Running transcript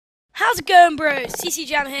How's it going, bro? CC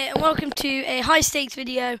Jam here, and welcome to a high stakes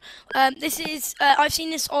video. This is I've seen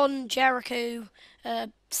this on Jericho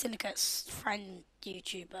Syndicate's friend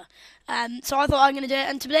YouTuber. So I thought I'm gonna do it,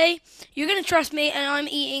 and today you're gonna trust me, and I'm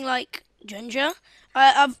eating like ginger,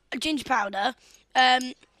 ginger powder.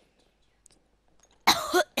 It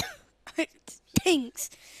stinks.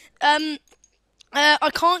 I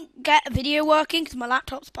can't get a video working because my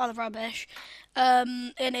laptop's a pile of rubbish.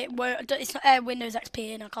 And it won't. It's not Windows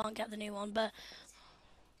XP, and I can't get the new one. But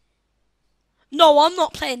no, I'm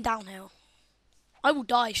not playing downhill. I will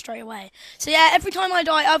die straight away. So yeah, every time I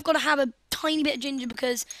die, I've got to have a tiny bit of ginger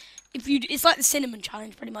because it's like the cinnamon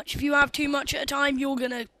challenge, pretty much. If you have too much at a time, you're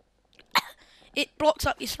gonna it blocks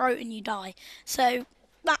up your throat and you die. So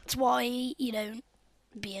that's why you don't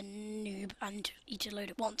be a noob and eat a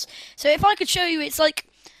load at once. So if I could show you, it's like.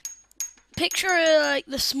 Picture like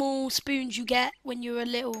the small spoons you get when you're a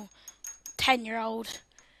little 10-year-old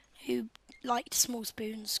who liked small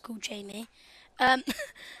spoons, called Jamie. No,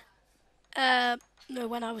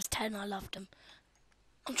 when I was 10, I loved them.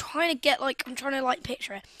 I'm trying to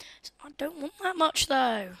picture it. So I don't want that much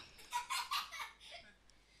though.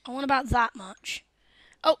 I want about that much.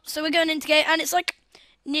 Oh, so we're going into game, and it's like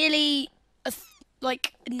nearly a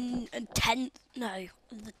tenth, no,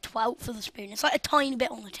 the 12th of the spoon. It's like a tiny bit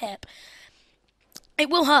on the tip. It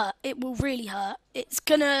will hurt. It will really hurt. It's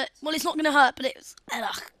not gonna hurt, but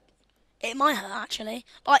it might hurt actually.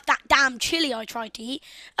 Like that damn chili I tried to eat.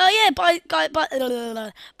 Oh yeah, by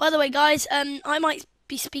the way, guys, I might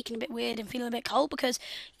be speaking a bit weird and feeling a bit cold because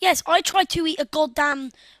yes, I tried to eat a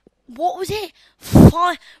goddamn, what was it?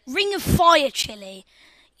 Ring of Fire chili.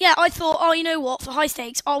 Yeah, I thought, oh, you know what? For high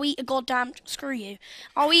stakes, I'll eat a goddamn. Screw you.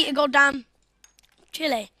 I'll eat a goddamn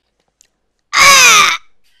chili. Ah!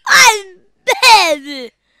 I'm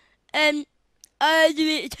dead. I do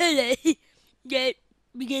it today. Yeah,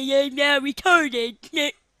 because I'm now retarded.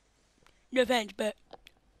 No offense, but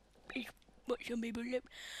it's what some people live.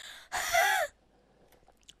 I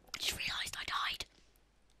just realised I died.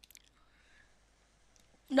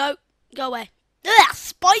 No, go away. Ugh,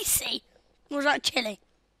 spicy. Or was that chili?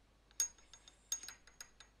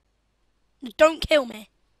 Don't kill me.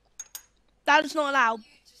 That is not allowed.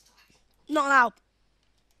 Not allowed.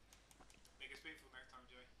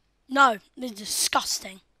 No, it's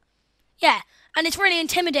disgusting. Yeah, and it's really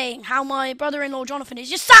intimidating how my brother-in-law Jonathan is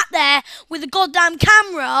just sat there with a goddamn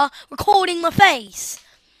camera recording my face.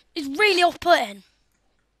 It's really off-putting.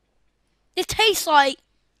 It tastes like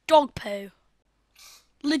dog poo.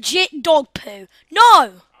 Legit dog poo.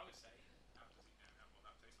 No!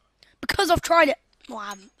 Because I've tried it. Well, I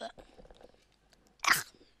haven't, but...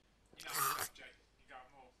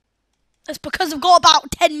 That's because I've got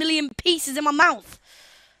about 10 million pieces in my mouth.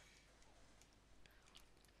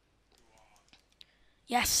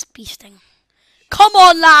 Yes, beasting. Come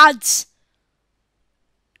on, lads!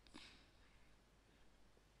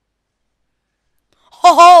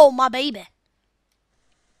 Ho ho, my baby.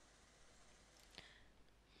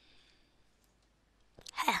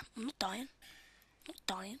 Hey, I'm not dying. I'm not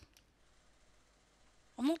dying.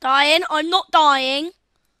 I'm not dying. I'm not dying.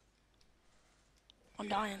 I'm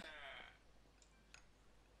dying.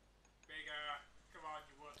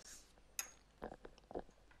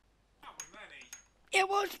 It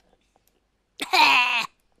was.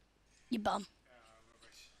 You bum.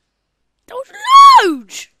 That was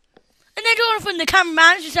loads! And then Jonathan, the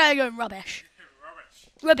cameraman, just started going rubbish.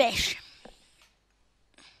 Rubbish.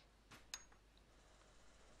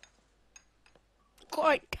 Got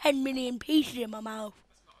like 10 million pieces in my mouth.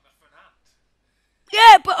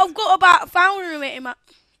 Yeah, but I've got about 1,000 of it in my...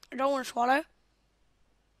 I don't want to swallow.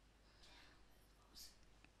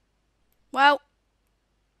 Well...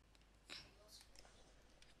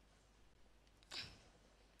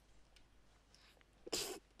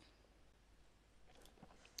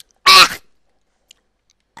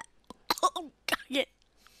 Oh, dang it.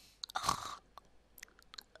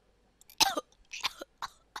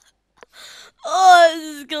 Oh, this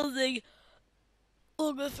is disgusting. Oh,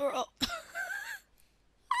 I'm gonna throw up. That's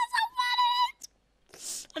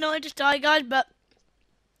so funny. I know I just died, guys, but...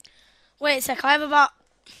 Wait a sec, I have about...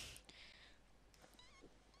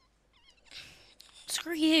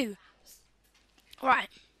 Screw you. Right.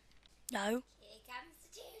 No.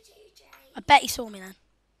 I bet he saw me then.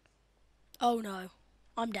 Oh no.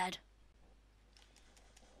 I'm dead.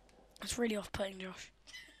 That's really off-putting, Josh.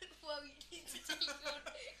 Well, you need to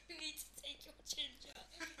take your ginger.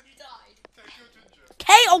 You died. Take your ginger.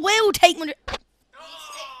 Okay, I will take my... You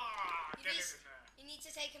need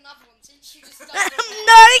to take another one since you just died.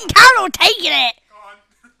 No, you can't taking it. Go on.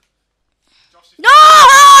 Josh, No,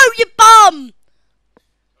 you bum.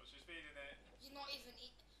 Josh is feeding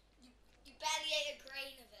barely ate a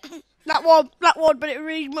grain of it. That one, but it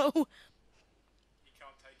really more. You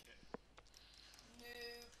can't take it. No.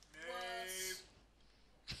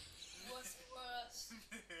 Worse.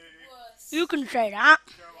 Worse. You can say that.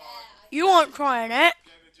 Come on. Yeah, You aren't trying it. Get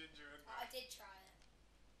the ginger in there. I did try it.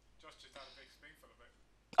 Josh just had a big spoonful of it.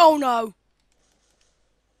 Oh no.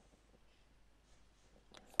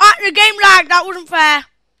 Ah, the game lagged. That wasn't fair. You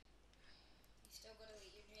still gotta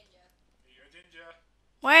eat your ginger. Eat your ginger.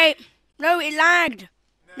 Wait. No, it lagged.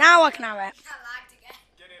 No. Now I can have it. That lagged again.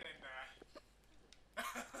 Get it in there.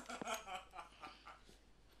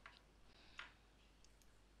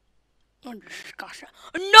 Oh, disgusting.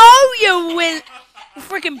 No, you will.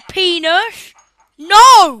 Freaking penis.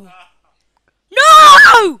 No.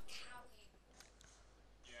 No.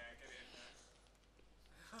 Yeah, get it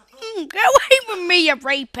in there. Get away from me, you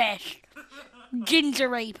rapist. Ginger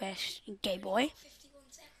rapist. You gay boy. 51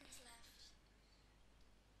 seconds left.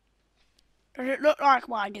 Does it look like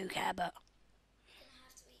well, I do care, but. You're gonna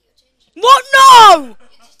have to eat your ginger. What? No.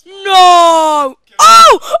 No.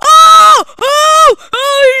 Oh. Oh. Oh.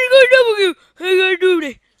 Oh. He's gonna double you. He's gonna do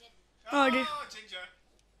this. Oh, I did. Oh, ginger.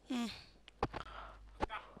 Hmm. No,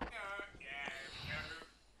 yeah, no.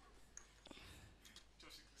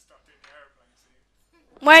 Josh can stop doing the aeroplane scene.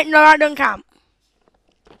 Wait, no, that doesn't count.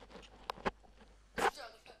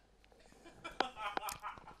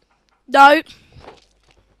 No.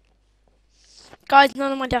 Guys,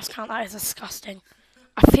 none of my deaths count. That is disgusting.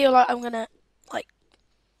 I feel like I'm gonna, like,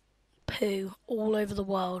 poo all over the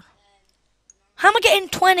world. How am I getting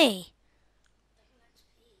 20?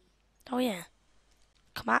 Oh, yeah.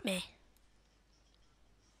 Come at me.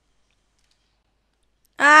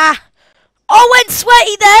 Ah. Oh, I went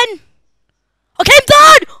sweaty then. Okay, I'm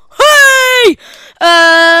done. Hey.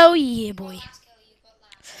 Oh, yeah, boy. Last kill, you got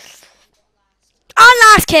last. Our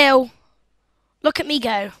last kill. Look at me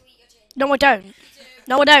go. You eat your ginger. No, I don't. You do.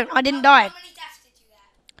 No, I don't. I didn't die. How many deaths did you get?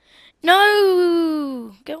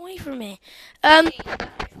 No. Get away from me.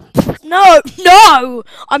 50. No. No.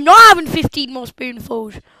 I'm not having 15 more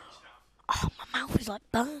spoonfuls. Oh, my mouth is like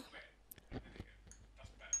burned.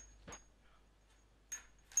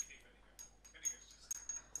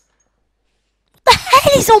 What the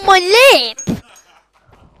hell is on my lip?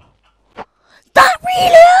 That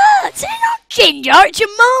really hurts. It's not ginger. It's your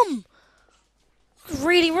mum. That's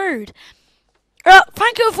really rude.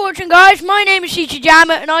 Thank you for watching, guys. My name is Shicha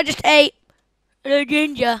Jammer, and I just ate a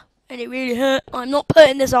ginger, and it really hurt. I'm not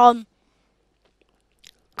putting this on.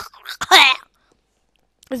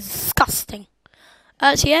 It's disgusting.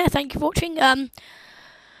 So yeah, thank you for watching.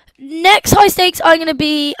 Next high stakes, I'm gonna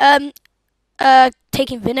be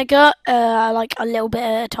taking vinegar, like a little bit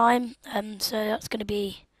at a time. So that's gonna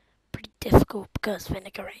be pretty difficult because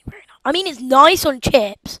vinegar ain't very nice. I mean, it's nice on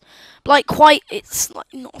chips, but like it's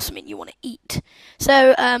like not something you want to eat.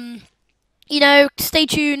 So you know, stay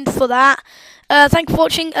tuned for that. Thank you for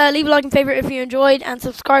watching. Leave a like and favorite if you enjoyed, and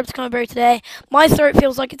subscribe to Comic Berry today. My throat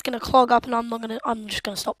feels like it's gonna clog up, and I'm just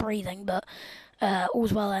gonna stop breathing. But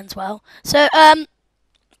all's well ends well. So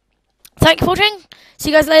thank you for watching. See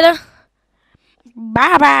you guys later.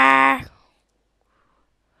 Bye bye.